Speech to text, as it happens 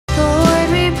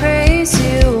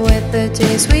the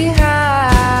days we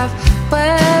have,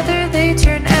 whether they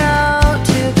turn out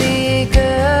to be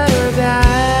good or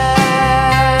bad.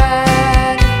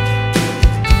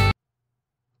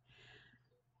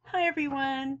 Hi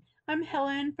everyone, I'm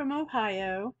Helen from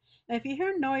Ohio, and if you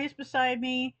hear noise beside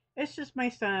me, it's just my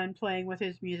son playing with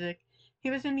his music. He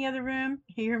was in the other room,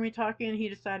 he heard me talking, and he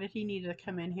decided he needed to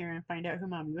come in here and find out who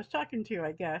mommy was talking to,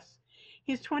 I guess.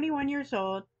 He's 21 years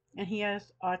old, and he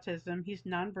has autism. He's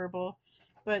nonverbal,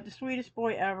 but the sweetest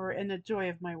boy ever and the joy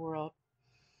of my world.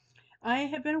 I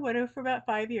have been a widow for about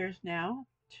 5 years now.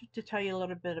 To tell you a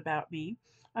little bit about me,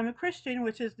 I'm a Christian,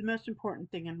 which is the most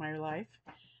important thing in my life.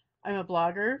 I'm a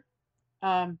blogger,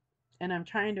 um, and I'm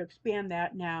trying to expand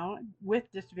that now with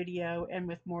this video and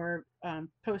with more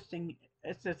posting.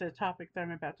 It's just a topic that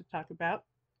I'm about to talk about.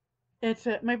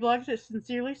 My blog is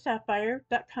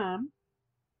sincerelysapphire.com.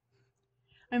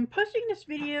 I'm posting this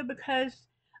video because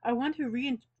I want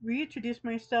to reintroduce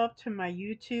myself to my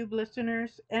YouTube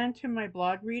listeners and to my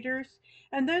blog readers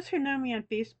and those who know me on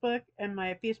Facebook and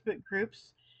my Facebook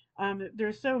groups.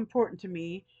 They're so important to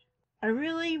me. I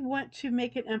really want to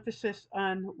make an emphasis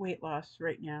on weight loss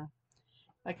right now.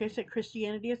 Like I said,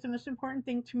 Christianity is the most important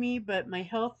thing to me, but my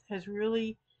health has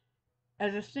really,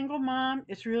 as a single mom,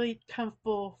 it's really come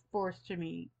full force to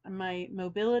me. My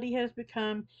mobility has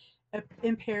become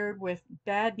impaired with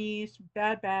bad knees,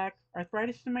 bad back,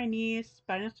 arthritis in my knees,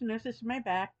 spinal stenosis in my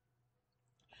back.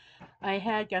 I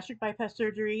had gastric bypass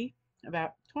surgery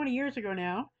about 20 years ago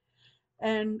now,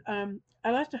 and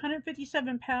I lost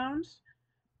 157 pounds,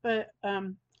 but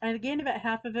I gained about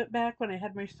half of it back when I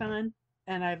had my son,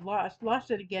 and I've lost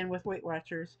it again with Weight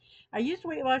Watchers. I used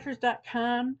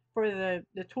WeightWatchers.com for the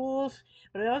tools,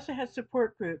 but I also had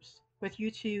support groups with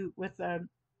YouTube with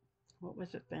what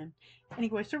was it then?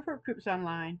 Anyway, support groups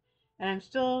online, and I'm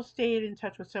still staying in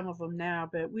touch with some of them now.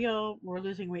 But we all were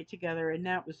losing weight together, and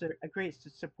that was a great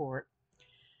support.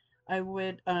 I'd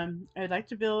like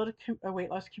to build a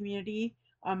weight loss community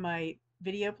on my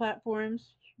video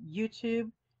platforms,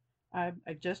 YouTube. I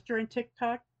just joined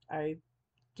TikTok. I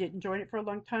didn't join it for a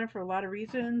long time for a lot of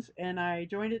reasons, and I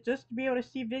joined it just to be able to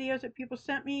see videos that people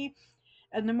sent me.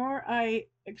 And the more I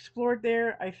explored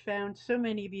there, I found so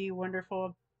many of you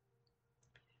wonderful,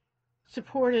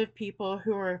 supportive people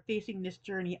who are facing this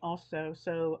journey also.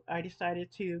 So I decided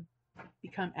to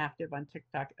become active on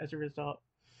TikTok as a result.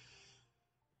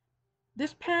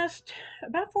 This past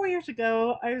about 4 years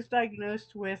ago, I was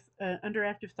diagnosed with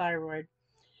underactive thyroid.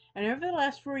 And over the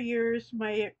last 4 years,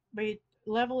 my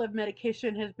level of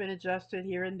medication has been adjusted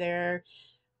here and there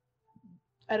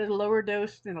at a lower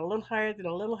dose, then a little higher, then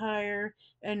a little higher,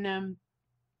 and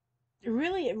it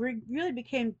really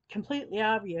became completely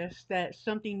obvious that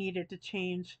something needed to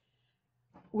change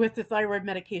with the thyroid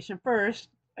medication first.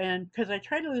 And because I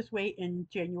tried to lose weight in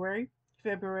January,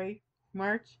 February,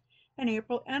 March, and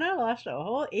April, and I lost a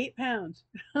whole 8 pounds.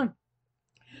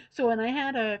 So when I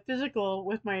had a physical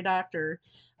with my doctor,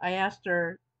 I asked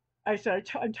her, I said,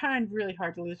 I'm trying really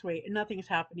hard to lose weight and nothing's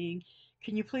happening.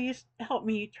 Can you please help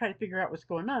me try to figure out what's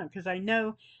going on? Because I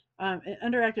know an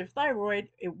underactive thyroid,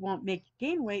 it won't make you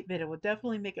gain weight, but it will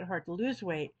definitely make it hard to lose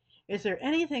weight. Is there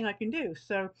anything I can do?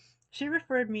 So she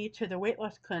referred me to the weight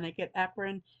loss clinic at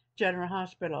Akron General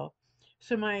Hospital.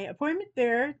 So my appointment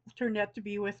there turned out to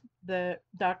be with the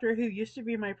doctor who used to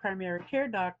be my primary care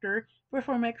doctor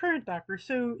before my current doctor.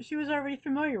 So she was already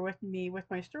familiar with me, with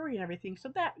my story and everything. So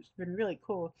that's been really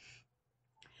cool.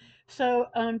 So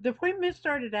the appointment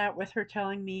started out with her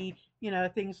telling me,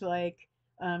 things like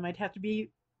I'd have to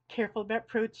be careful about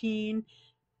protein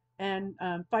and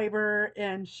fiber.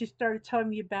 And she started telling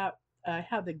me about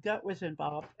how the gut was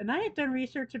involved. And I had done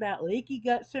research about leaky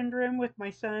gut syndrome with my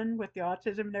son, with the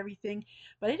autism and everything,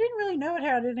 but I didn't really know it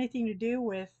had anything to do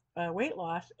with weight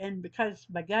loss. And because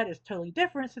my gut is totally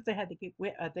different since I had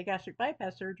the gastric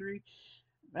bypass surgery,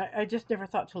 I just never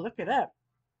thought to look it up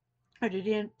or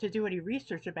to do any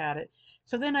research about it.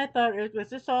 So then I thought, was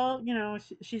this all,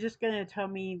 she's just going to tell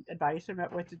me advice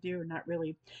about what to do and not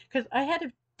really, because I had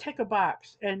to tick a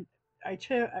box and I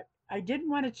chose, I didn't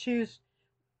want to choose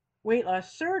weight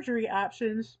loss surgery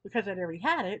options because I'd already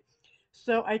had it.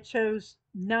 So I chose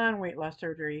non-weight loss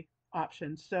surgery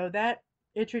options. So that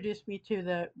introduced me to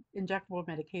the injectable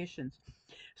medications.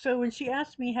 So when she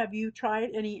asked me, have you tried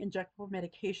any injectable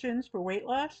medications for weight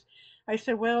loss? I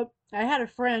said, well, I had a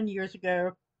friend years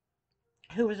ago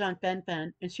who was on fen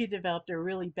and she developed a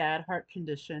really bad heart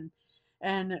condition.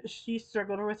 And she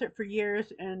struggled with it for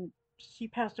years and she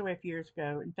passed away a few years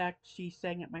ago. In fact, she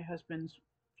sang at my husband's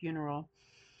funeral.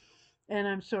 And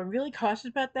I'm really cautious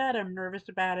about that. I'm nervous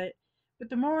about it. But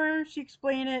the more she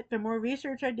explained it, the more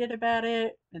research I did about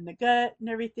it and the gut and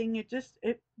everything,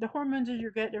 the hormones in your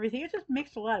gut and everything, it just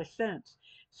makes a lot of sense.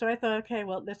 So I thought, okay,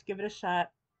 well, let's give it a shot.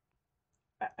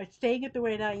 Staying at the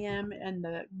weight I am and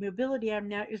the mobility I'm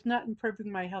now is not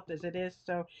improving my health as it is.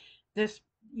 So this,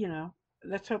 you know,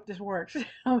 let's hope this works.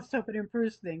 Let's hope it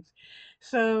improves things.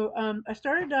 So I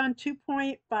started on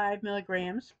 2.5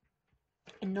 milligrams,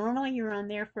 and normally you're on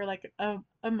there for like a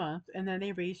month, and then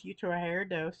they raise you to a higher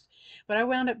dose. But I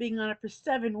wound up being on it for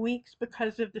 7 weeks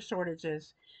because of the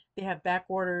shortages. They have back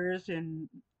orders,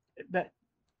 but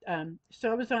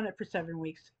so I was on it for 7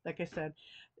 weeks, like I said,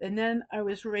 and then I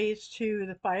was raised to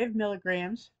the 5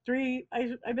 milligrams.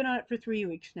 I've been on it for 3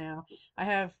 weeks now. I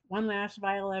have one last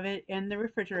vial of it in the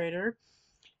refrigerator,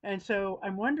 and so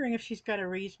I'm wondering if she's got to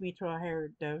raise me to a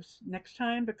higher dose next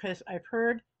time because I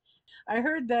heard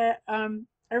that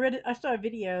I saw a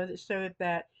video that showed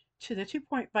that to the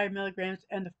 2.5 milligrams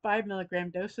and the 5 milligram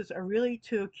doses are really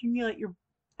to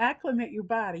acclimate your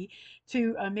body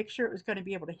to make sure it was going to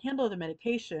be able to handle the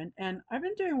medication. And I've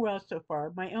been doing well so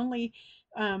far. My only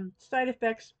side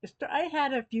effects is I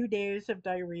had a few days of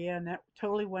diarrhea, and that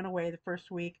totally went away the first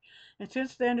week. And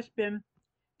since then, it's been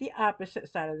the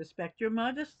opposite side of the spectrum.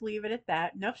 I'll just leave it at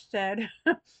that. Enough said.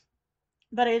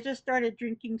 But I just started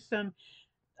drinking some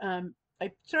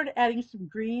I started adding some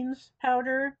greens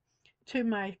powder to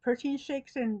my protein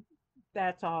shakes, and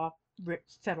that's all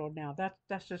settled now.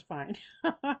 That's just fine.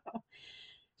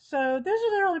 So those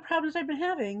are the only problems I've been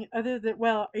having. Other than,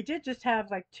 well, I did just have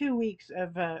like 2 weeks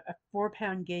of a 4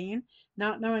 pound gain,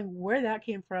 not knowing where that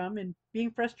came from, and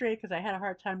being frustrated because I had a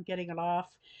hard time getting it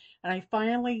off. And I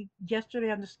finally,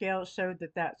 yesterday on the scale, it showed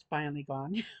that that's finally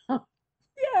gone.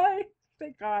 Yay!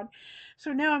 Thank God.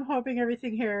 So now I'm hoping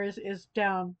everything here is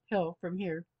downhill from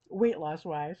here, weight loss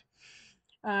wise.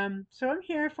 So I'm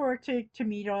here for to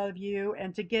meet all of you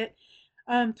and to get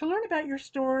to learn about your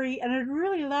story. And I'd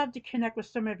really love to connect with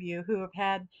some of you who have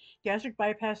had gastric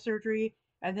bypass surgery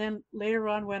and then later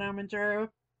on went on Manjaro.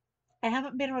 I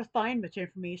haven't been able to find much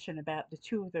information about the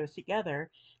two of those together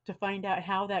to find out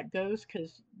how that goes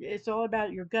because it's all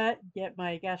about your gut. Get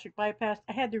my gastric bypass.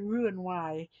 I had the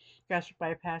Roux-en-Y gastric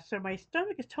bypass, so my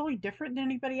stomach is totally different than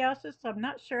anybody else's. So I'm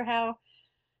not sure how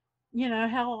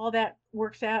all that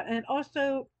works out. And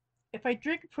also, if I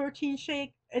drink a protein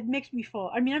shake, it makes me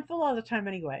full. I mean, I'm full all the time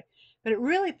anyway, but it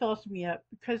really fills me up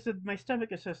because of my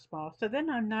stomach is so small. So then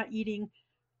I'm not eating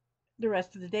the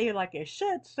rest of the day like I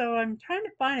should. So I'm trying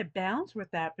to find a balance with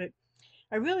that, but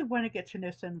I really want to get to know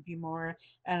some of you more,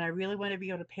 and I really want to be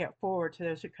able to pay it forward to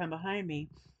those who come behind me.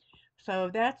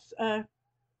 So that's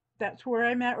where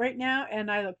I'm at right now, and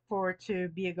I look forward to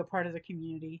being a part of the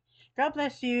community. God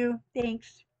bless you.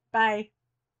 Thanks. Bye.